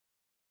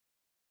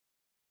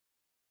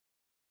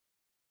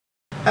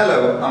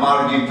Hello, I'm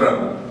R.V.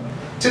 Prabhu.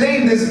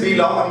 Today in this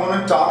vlog, I'm going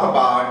to talk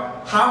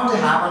about how to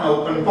have an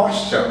open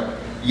posture.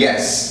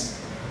 Yes.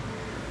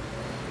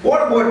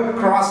 What about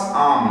crossed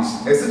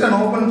arms? Is it an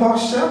open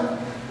posture?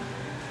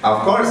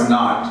 Of course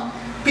not.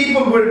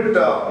 People would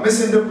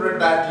misinterpret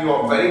that you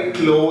are very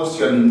closed,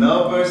 you're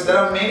nervous. There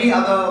are many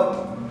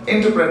other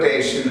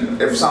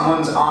interpretations if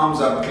someone's arms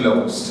are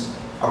closed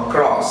or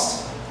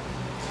crossed.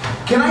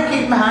 Can I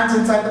keep my hands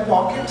inside the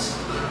pockets?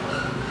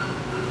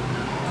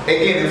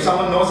 Again, if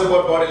someone knows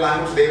about body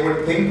language, they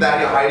would think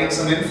that you're hiding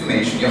some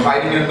information, you're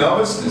hiding your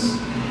nervousness.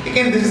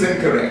 Again, this is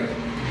incorrect.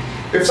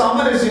 If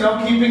someone is,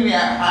 keeping your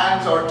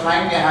hands or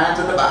tying your hands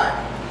at the back,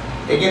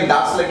 again,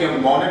 that's like you're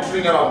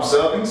monitoring or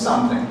observing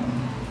something.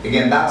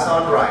 Again, that's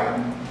not right.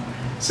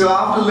 So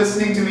after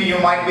listening to me, you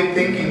might be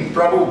thinking,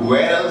 Prabhu,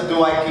 where else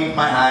do I keep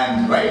my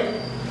hands,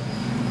 right?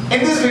 In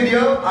this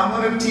video,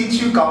 I'm going to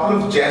teach you a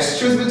couple of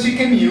gestures which you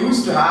can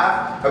use to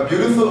have a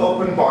beautiful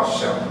open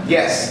posture.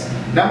 Yes,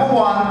 number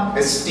one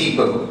is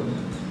steeple.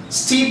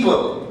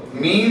 Steeple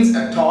means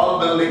a tall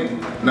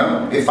building.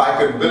 No, if I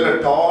could build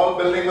a tall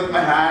building with my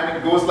hand,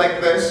 it goes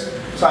like this.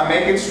 So I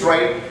make it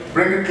straight,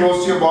 bring it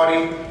close to your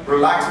body,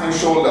 relax my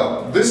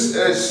shoulder. This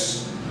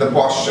is the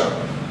posture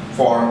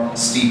for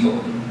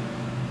steeple.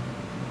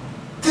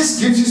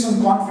 This gives you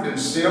some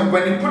confidence,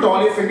 when you put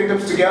all your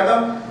fingertips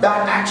together,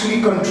 that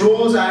actually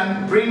controls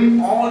and bring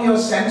all your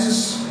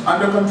senses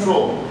under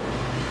control.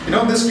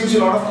 This gives you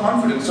a lot of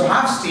confidence. So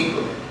have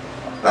steeple.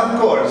 Of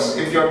course,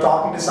 if you're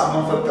talking to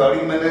someone for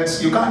 30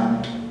 minutes, you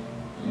can't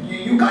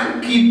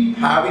keep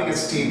having a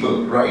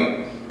steeple,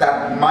 right?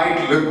 That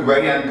might look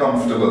very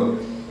uncomfortable.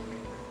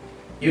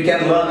 You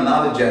can learn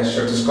another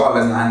gesture, it is called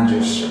as an hand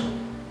gesture.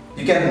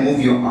 You can move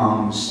your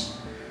arms.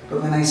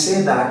 But when I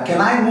say that,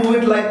 can I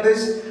move it like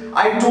this?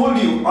 I told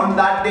you on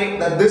that day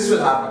that this will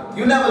happen.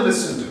 You never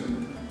listened to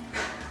me.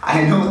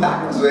 I know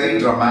that was very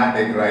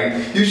dramatic,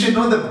 right? You should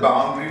know the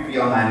boundary for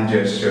your hand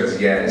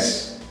gestures,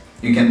 yes.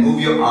 You can move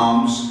your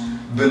arms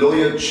below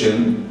your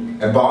chin,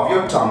 above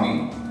your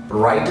tummy,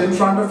 right in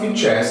front of your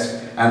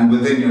chest and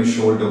within your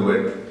shoulder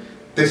width.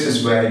 This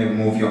is where you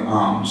move your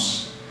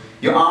arms.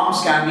 Your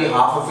arms can be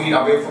half a feet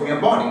away from your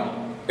body.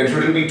 It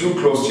shouldn't be too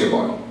close to your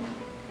body.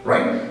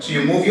 Right? So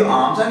you move your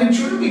arms and it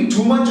shouldn't be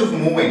too much of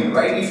moving,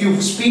 right? If you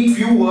speak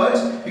few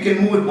words, you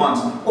can move it once.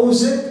 Oh,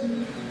 is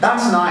it?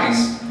 That's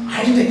nice.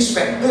 I didn't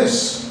expect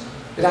this.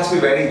 It has to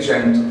be very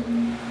gentle.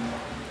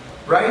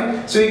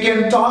 Right? So you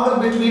can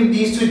toggle between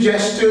these two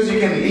gestures. You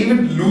can leave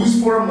it loose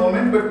for a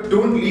moment, but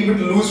don't leave it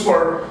loose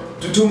for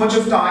too much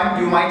of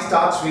time. You might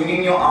start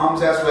swinging your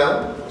arms as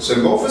well. So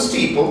go for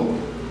steeple,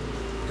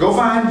 go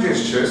for hand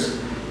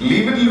gestures,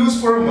 leave it loose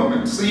for a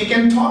moment. So you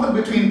can toggle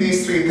between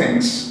these three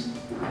things.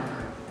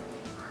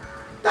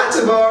 That's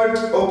about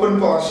open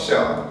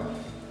posture.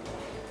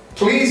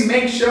 Please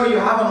make sure you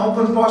have an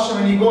open posture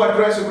when you go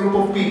address a group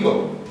of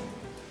people.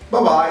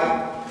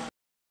 Bye-bye.